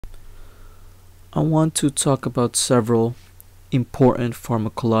I want to talk about several important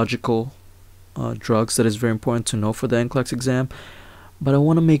pharmacological drugs that is very important to know for the NCLEX exam, but I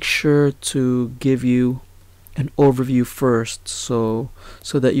want to make sure to give you an overview first so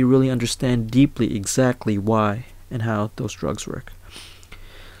that you really understand deeply exactly why and how those drugs work.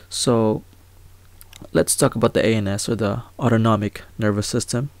 So let's talk about the ANS, or the autonomic nervous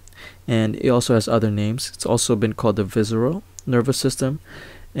system, and it also has other names. It's also been called the visceral nervous system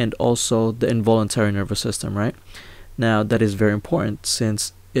and also the involuntary nervous system, right? Now that is very important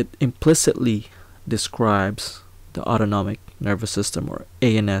since it implicitly describes the autonomic nervous system, or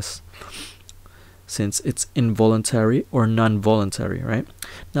ANS, since it's involuntary or non-voluntary, right?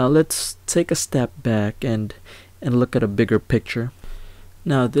 Now let's take a step back and look at a bigger picture.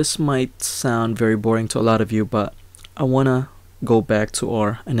 Now this might sound very boring to a lot of you, but I want to go back to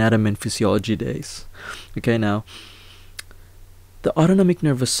our anatomy and physiology days. Okay, now the autonomic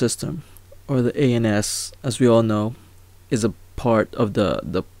nervous system, or the ANS, as we all know, is a part of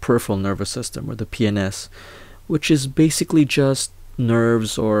the peripheral nervous system, or the PNS, which is basically just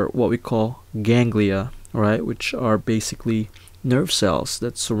nerves, or what we call ganglia, right, which are basically nerve cells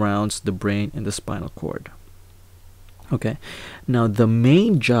that surrounds the brain and the spinal cord. Okay, now the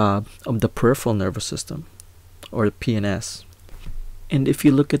main job of the peripheral nervous system, or the PNS, and if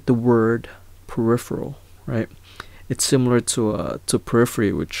you look at the word peripheral, right, it's similar to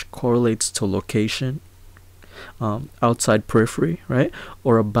periphery, which correlates to location, outside periphery, right,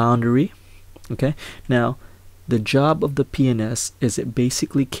 or a boundary. Okay, now the job of the PNS is it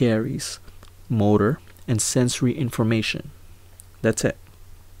basically carries motor and sensory information. That's it.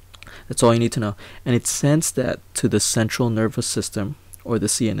 That's all you need to know. And it sends that to the central nervous system, or the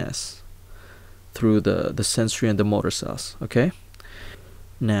CNS, through the sensory and the motor cells. Okay?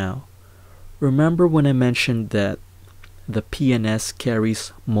 Now, remember when I mentioned that the PNS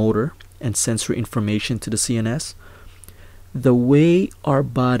carries motor and sensory information to the CNS? The way our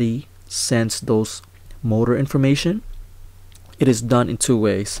body sends those motor information, it is done in two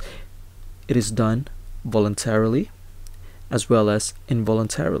ways. It is done voluntarily as well as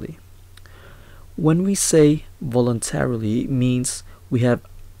involuntarily. When we say voluntarily, it means we have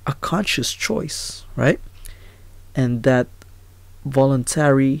a conscious choice, right? And that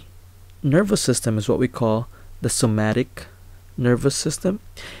voluntary nervous system is what we call the somatic nervous system,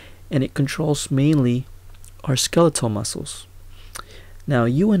 and it controls mainly our skeletal muscles. Now,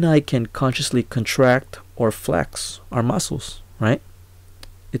 you and I can consciously contract or flex our muscles, right?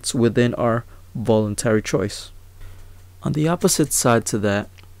 It's within our voluntary choice. On the opposite side to that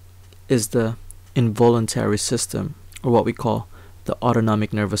is the involuntary system, or what we call the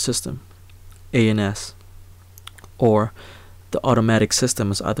autonomic nervous system, ANS, or the automatic system,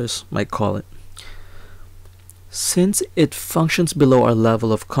 as others might call it. Since it functions below our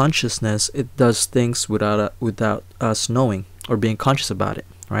level of consciousness, it does things without us knowing or being conscious about it,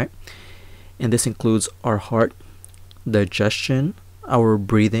 right? And this includes our heart, digestion, our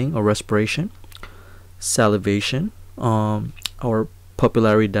breathing or respiration, salivation, our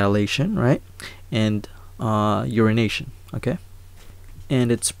pupillary dilation, right? And urination, okay?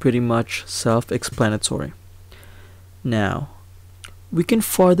 And it's pretty much self-explanatory. Now, we can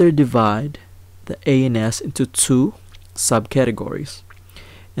further divide the ANS into two subcategories,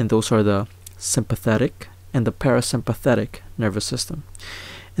 and those are the sympathetic and the parasympathetic nervous system.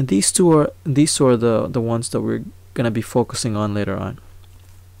 And these two are the ones that we're going to be focusing on later on.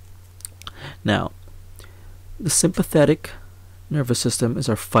 Now, the sympathetic nervous system is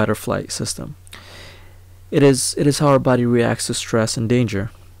our fight or flight system. It is how our body reacts to stress and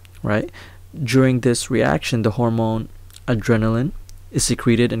danger, right? During this reaction, the hormone adrenaline is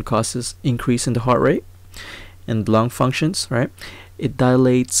secreted and causes increase in the heart rate and lung functions, right? It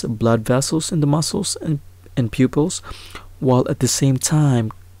dilates blood vessels in the muscles and pupils, while at the same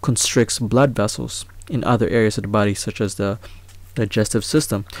time constricts blood vessels in other areas of the body, such as the digestive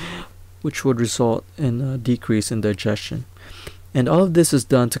system, which would result in a decrease in digestion. And all of this is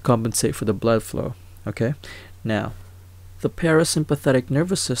done to compensate for the blood flow. Okay? Now, the parasympathetic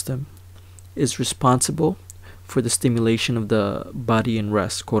nervous system is responsible for the stimulation of the body in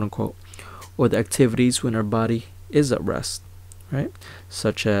rest, quote unquote, or the activities when our body is at rest, right?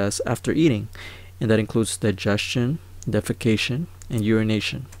 Such as after eating, and that includes digestion, defecation, and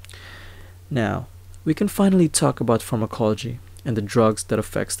urination. Now, we can finally talk about pharmacology and the drugs that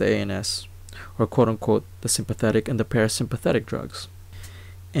affects the ANS, or quote unquote the sympathetic and the parasympathetic drugs.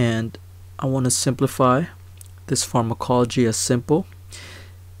 And I want to simplify this pharmacology as simple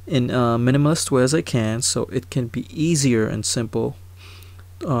in a minimalist way as I can, so it can be easier and simple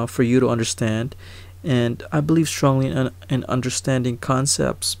for you to understand, And I believe strongly in understanding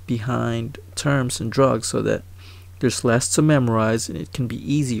concepts behind terms and drugs so that there's less to memorize and it can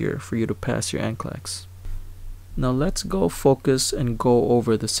be easier for you to pass your NCLEX. Now let's focus and go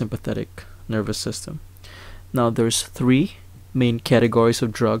over the sympathetic nervous system. Now there's 3 main categories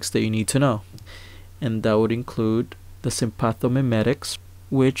of drugs that you need to know, and that would include the sympathomimetics,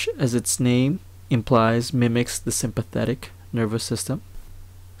 which, as its name implies, mimics the sympathetic nervous system.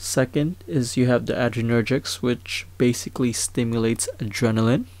 Second is you have the adrenergics, which basically stimulates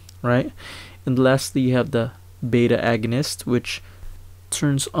adrenaline, right? And lastly, you have the beta agonist, which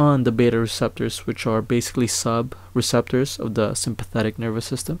turns on the beta receptors, which are basically sub-receptors of the sympathetic nervous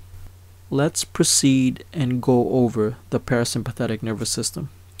system. Let's proceed and go over the parasympathetic nervous system,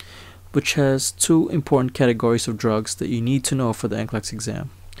 which has 2 important categories of drugs that you need to know for the NCLEX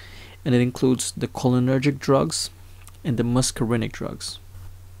exam. And it includes the cholinergic drugs and the muscarinic drugs.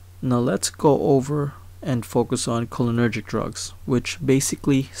 Now let's go over and focus on cholinergic drugs, which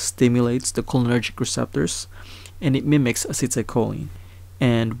basically stimulates the cholinergic receptors and it mimics acetylcholine.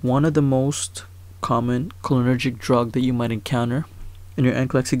 And one of the most common cholinergic drug that you might encounter in your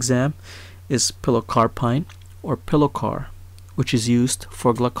NCLEX exam is pilocarpine or Pilocar, which is used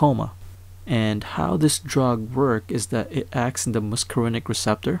for glaucoma. And how this drug works is that it acts in the muscarinic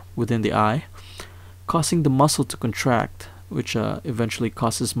receptor within the eye, causing the muscle to contract, which eventually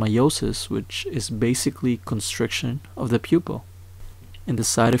causes miosis, which is basically constriction of the pupil. And the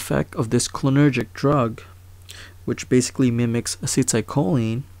side effect of this cholinergic drug, which basically mimics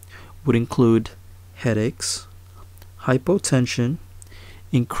acetylcholine, would include headaches, hypotension,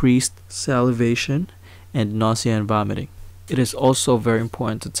 increased salivation, and nausea and vomiting. It is also very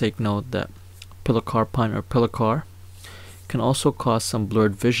important to take note that pilocarpine or Pilocar can also cause some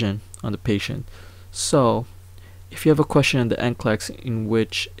blurred vision on the patient. So, if you have a question in the NCLEX in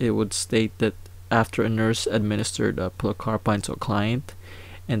which it would state that after a nurse administered pilocarpine to a client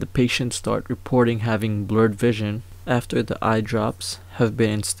and the patient start reporting having blurred vision after the eye drops have been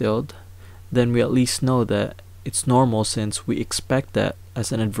instilled, then we at least know that it's normal since we expect that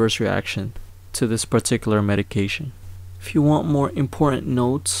as an adverse reaction to this particular medication. If you want more important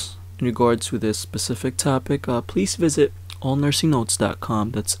notes in regards to this specific topic, please visit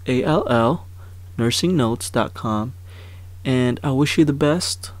allnursingnotes.com. That's ALL nursingnotes.com. And I wish you the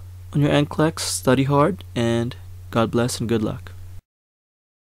best on your NCLEX. Study hard, and God bless and good luck.